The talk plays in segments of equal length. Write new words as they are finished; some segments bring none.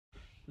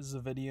This is a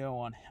video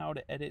on how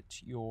to edit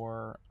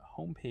your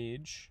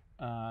homepage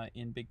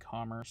in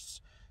BigCommerce.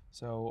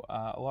 So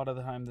a lot of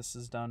times this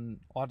is done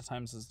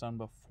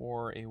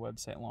before a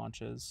website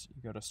launches.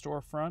 You go to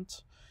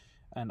Storefront,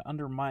 and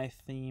under My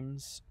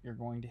Themes, you're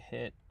going to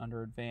hit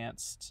under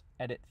Advanced,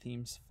 Edit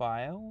Themes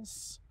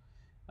Files.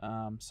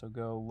 So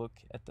go look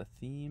at the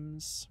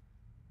themes.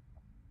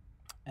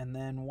 And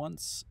then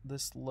once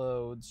this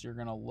loads, you're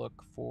going to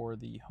look for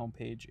the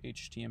homepage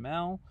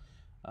HTML.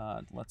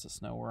 It lets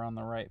us know we're on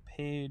the right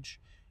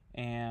page,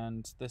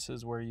 and this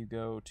is where you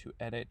go to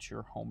edit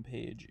your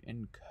homepage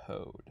in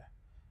code.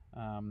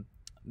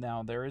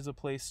 Now there is a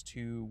place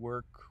to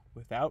work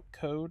without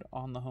code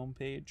on the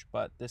homepage,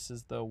 but this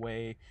is the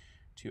way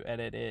to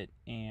edit it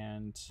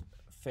and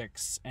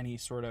fix any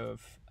sort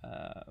of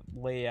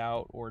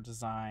layout or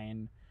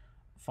design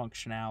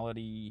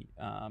functionality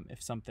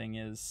if something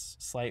is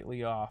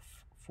slightly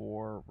off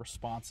for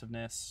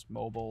responsiveness,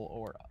 mobile,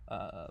 or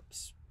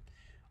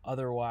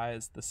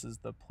otherwise. This is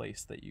the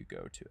place that you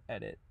go to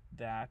edit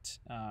that,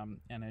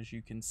 and as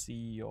you can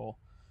see,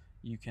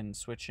 you can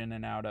switch in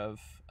and out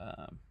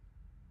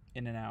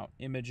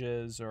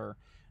images, or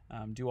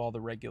do all the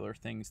regular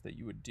things that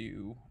you would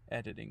do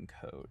editing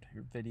code,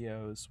 your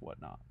videos,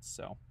 whatnot.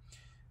 So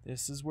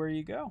this is where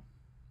you go.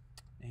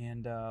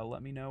 And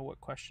let me know what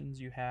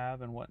questions you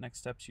have and what next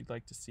steps you'd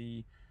like to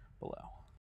see below.